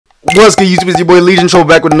What's good, YouTube? It's your boy Legion Troll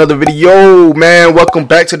back with another video. Man, welcome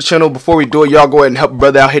back to the channel. Before we do it, y'all go ahead and help a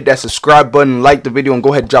brother out. Hit that subscribe button, like the video, and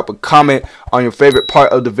go ahead and drop a comment on your favorite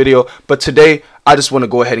part of the video. But today, I just want to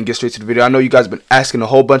go ahead and get straight to the video. I know you guys have been asking a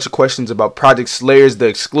whole bunch of questions about Project Slayers, the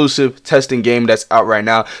exclusive testing game that's out right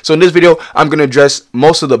now. So in this video, I'm going to address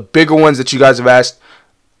most of the bigger ones that you guys have asked.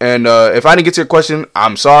 And if I didn't get to your question,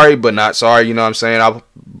 I'm sorry, but not sorry. You know what I'm saying? I'll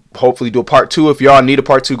hopefully do a part 2. If y'all need a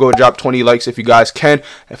part 2, go and drop 20 likes if you guys can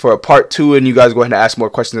for a part 2. And you guys go ahead and ask more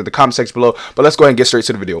questions in the comment section below. But let's go ahead and get straight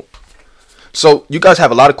to the video. So you guys have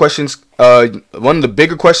a lot of questions. One of the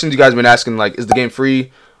bigger questions you guys have been asking, like, is the game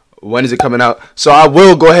free? When is it coming out? So I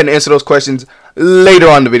will go ahead and answer those questions later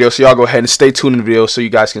on in the video, so y'all go ahead and stay tuned in the video so you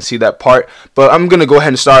guys can see that part. But I'm gonna go ahead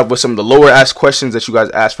and start with some of the lower asked questions that you guys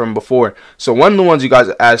asked from before. So one of the ones you guys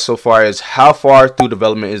asked so far is, how far through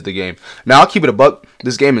development is the game? Now I'll keep it a buck.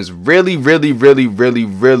 This game is really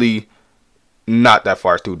not that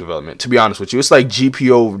far through development, to be honest with you. It's like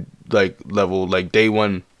GPO level, like day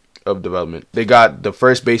 1 of development. They got the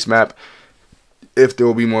first base map. If there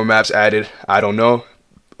will be more maps added, I don't know.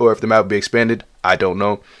 Or if the map will be expanded, I don't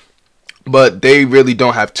know. But they really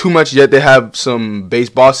don't have too much yet. They have some base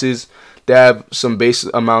bosses. They have some base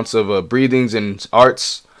amounts of breathings and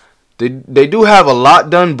arts. They do have a lot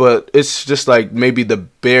done, but it's just like maybe the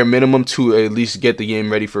bare minimum to at least get the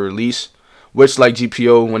game ready for release. Which, like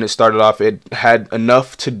GPO, when it started off, it had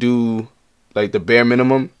enough to do like the bare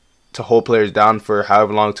minimum to hold players down for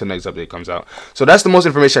however long till the next update comes out. So that's the most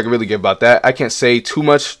information I can really give about that. I can't say too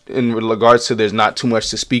much in regards to, there's not too much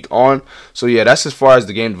to speak on. So yeah, that's as far as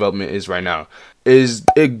the game development is right now. Is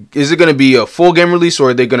it going to be a full game release,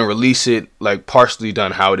 or are they going to release it like partially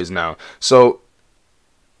done how it is now? So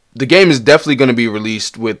the game is definitely going to be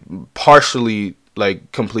released with partially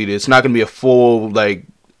like completed. It's not going to be a full like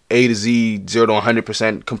A to Z 0 to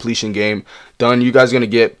 100% completion game done. You guys are going to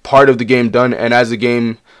get part of the game done, and as the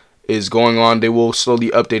game is going on, they will slowly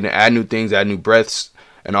update and add new things, add new breaths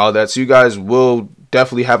and all that. So you guys will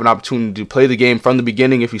definitely have an opportunity to play the game from the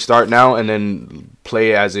beginning if you start now, and then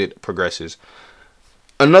play as it progresses.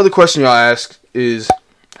 Another question y'all ask is,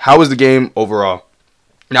 how is the game overall?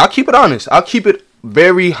 Now I'll keep it honest. I'll keep it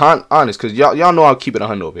very honest, because y'all know I'll keep it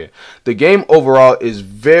 100 over here. The game overall is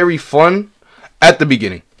very fun at the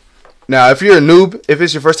beginning. Now if you're a noob, if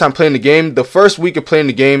it's your first time playing the game, the first week of playing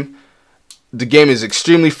the game is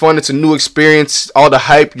extremely fun. It's a new experience. All the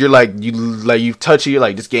hype, you touch it, you're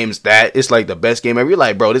like, this game's that. It's like the best game ever. You're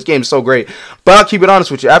like, bro, this game is so great. But I'll keep it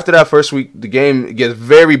honest with you. After that first week, the game gets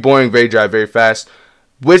very boring, very dry, very fast,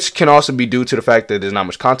 which can also be due to the fact that there's not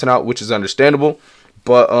much content out, which is understandable.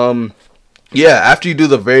 But yeah, after you do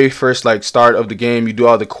the very first start of the game, you do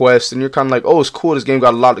all the quests, and you're kind of like, oh, it's cool. This game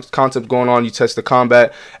got a lot of concept going on. You test the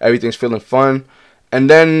combat, everything's feeling fun, and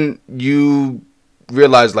then you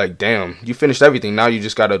realize, like, damn, you finished everything. Now you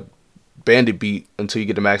just gotta bandit beat until you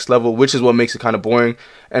get to max level, which is what makes it kind of boring.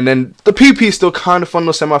 And then the PvP is still kind of fun,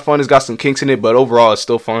 though semi-fun. It's got some kinks in it, but overall it's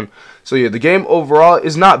still fun. So yeah, the game overall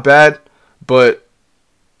is not bad, but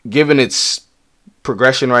given its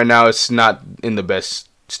progression right now, it's not in the best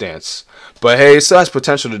stance. But hey, it still has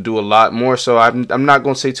potential to do a lot more, so I'm not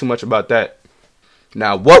going to say too much about that.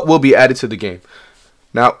 Now, what will be added to the game?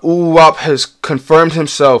 Now, uWAP has confirmed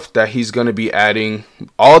himself that he's going to be adding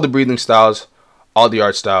all the breathing styles, all the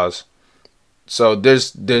art styles. So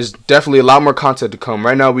there's definitely a lot more content to come.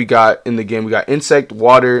 Right now, we got in the game, we got insect,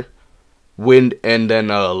 water, wind, and then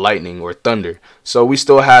lightning or thunder. So we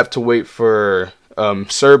still have to wait for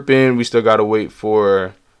serpent. We still got to wait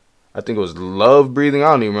for, I think it was love breathing. I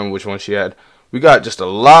don't even remember which one she had. We got just a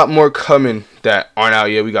lot more coming that aren't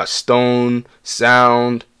out yet. We got stone,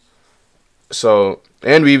 sound. So,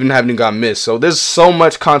 and we even haven't got mist. So there's so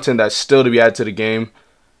much content that's still to be added to the game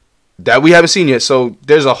that we haven't seen yet. So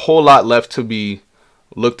there's a whole lot left to be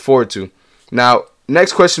looked forward to. Now,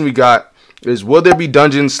 next question we got is, will there be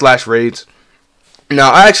dungeons / raids?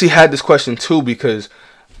 Now, I actually had this question too, because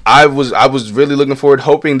I was really looking forward,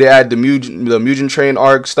 hoping they add the Mugen Train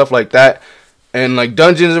arc, stuff like that. And like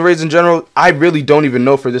dungeons and raids in general, I really don't even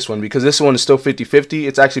know for this one, because this one is still 50-50.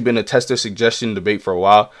 It's actually been a tester suggestion debate for a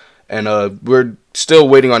while. And we're still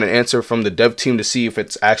waiting on an answer from the dev team to see if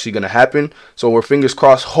it's actually going to happen. So we're fingers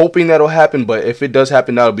crossed, hoping that'll happen. But if it does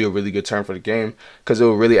happen, that'll be a really good turn for the game, because it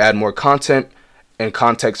will really add more content and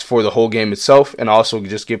context for the whole game itself, and also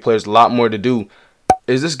just give players a lot more to do.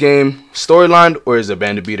 Is this game storyline, or is it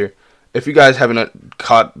bandit beater? If you guys haven't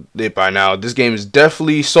caught it by now, this game is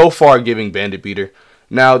definitely so far giving bandit beater.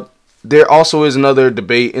 Now, there also is another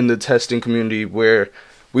debate in the testing community where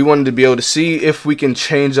we wanted to be able to see if we can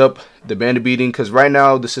change up the bandit beating, because right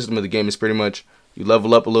now the system of the game is pretty much you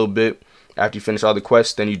level up a little bit, After you finish all the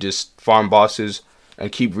quests, then you just farm bosses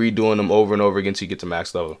and keep redoing them over and over again until you get to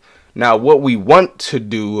max level. Now, what we want to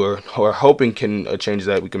do, or hoping can a change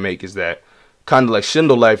that we can make, is that kind of like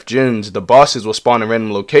Shindo Life gyms, the bosses will spawn in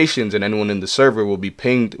random locations, and anyone in the server will be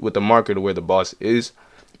pinged with the marker to where the boss is,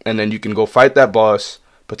 and then you can go fight that boss,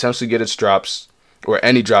 potentially get its drops or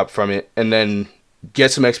any drop from it, and then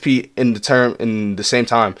get some XP in the same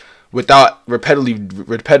time without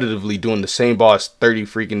repetitively doing the same boss 30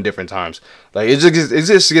 freaking different times. Like it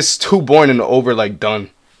just gets too boring and over like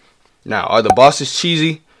done. Now, are the bosses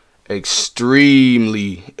cheesy?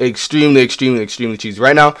 Extremely cheesy.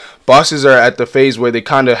 Right now, bosses are at the phase where they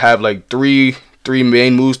kind of have like three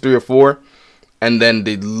main moves, 3 or 4, and then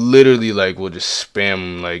they literally like will just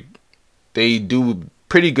spam. Like they do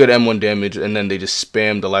pretty good M1 damage, and then they just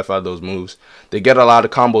spam the life out of those moves. They get a lot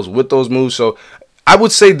of combos with those moves, so I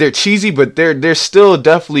would say they're cheesy, but they're still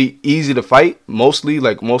definitely easy to fight, mostly,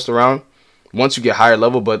 like most around, once you get higher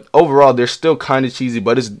level. But overall, they're still kind of cheesy,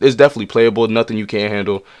 but it's definitely playable. Nothing you can't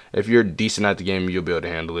handle. If you're decent at the game, you'll be able to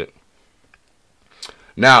handle it.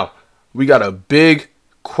 Now, we got a big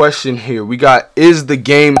question here. We got, is the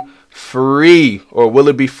game free, or will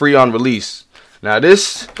it be free on release? Now,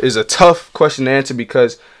 this is a tough question to answer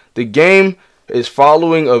because the game is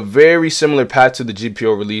following a very similar path to the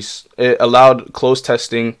GPO release. It allowed closed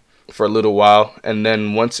testing for a little while, and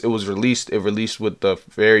then once it was released, it released with the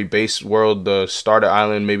very base world, the starter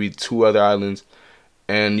island, maybe 2 other islands.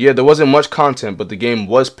 And yeah, there wasn't much content, but the game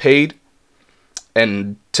was paid,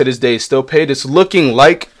 and to this day it's still paid. It's looking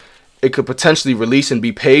like it could potentially release and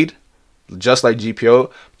be paid, just like GPO,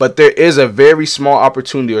 but there is a very small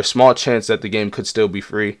opportunity or small chance that the game could still be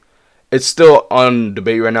free. It's still on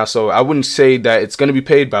debate right now, so I wouldn't say that it's going to be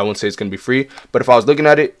paid, but I wouldn't say it's going to be free. But if I was looking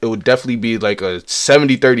at it, it would definitely be like a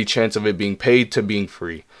 70-30 chance of it being paid to being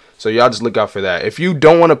free. So y'all just look out for that. If you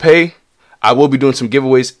don't want to pay, I will be doing some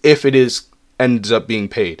giveaways if it ends up being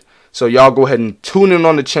paid. So y'all go ahead and tune in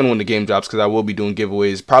on the channel when the game drops, because I will be doing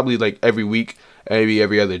giveaways probably like every week, maybe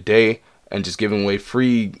every other day, and just giving away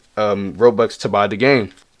free Robux to buy the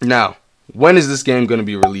game. Now, when is this game going to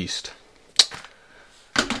be released?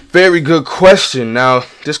 Very good question. Now,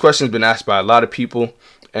 this question has been asked by a lot of people,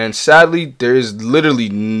 and sadly, there is literally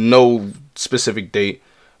no specific date.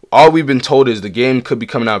 All we've been told is the game could be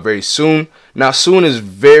coming out very soon. Now, soon is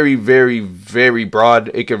very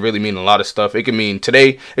broad. It could really mean a lot of stuff. It could mean today,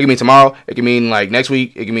 it could mean tomorrow, it could mean like next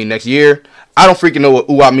week, it could mean next year. I don't freaking know what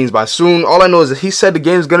UWAP means by soon. All I know is that he said the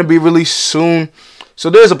game is going to be released soon. So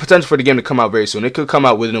there's a potential for the game to come out very soon. It could come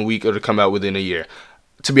out within a week or to come out within a year.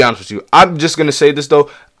 To be honest with you, I'm just going to say this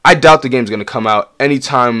though. I doubt the game's going to come out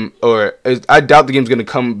anytime, or I doubt the game's going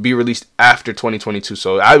to be released after 2022.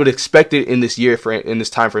 So I would expect it in this year, in this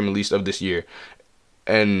time frame at least of this year.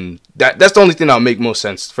 And that's the only thing that'll make most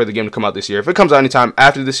sense for the game to come out this year. If it comes out anytime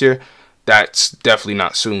after this year, that's definitely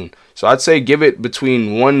not soon. So I'd say give it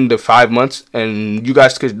between 1 to 5 months, and you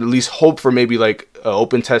guys could at least hope for maybe like an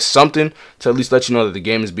open test, something to at least let you know that the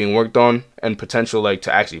game is being worked on and potential like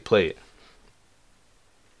to actually play it.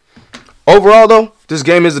 Overall though, this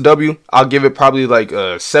game is a W. I'll give it probably like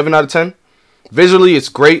a 7 out of 10. Visually, it's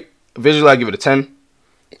great. Visually, I give it a 10.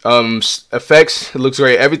 Effects, it looks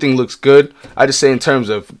great. Everything looks good. I just say in terms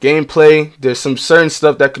of gameplay, there's some certain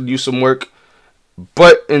stuff that could use some work,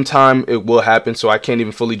 but in time it will happen. So I can't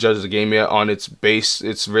even fully judge the game yet on its base.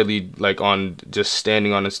 It's really like on just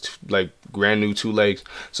standing on its like brand new 2 legs.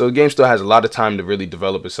 So the game still has a lot of time to really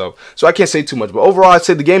develop itself. So I can't say too much, but overall I'd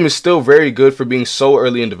say the game is still very good for being so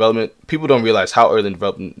early in development. People don't realize how early in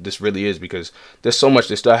development this really is because there's so much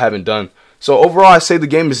they still haven't done. So overall I say the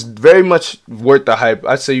game is very much worth the hype.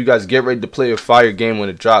 I'd say you guys get ready to play a fire game when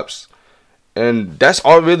it drops. And that's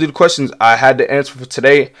all really the questions I had to answer for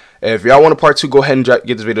today. If y'all want a part 2, go ahead and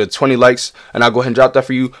get this video to 20 likes, and I'll go ahead and drop that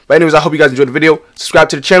for you. But anyways, I hope you guys enjoyed the video. Subscribe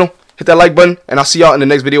to the channel, hit that like button, and I'll see y'all in the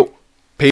next video.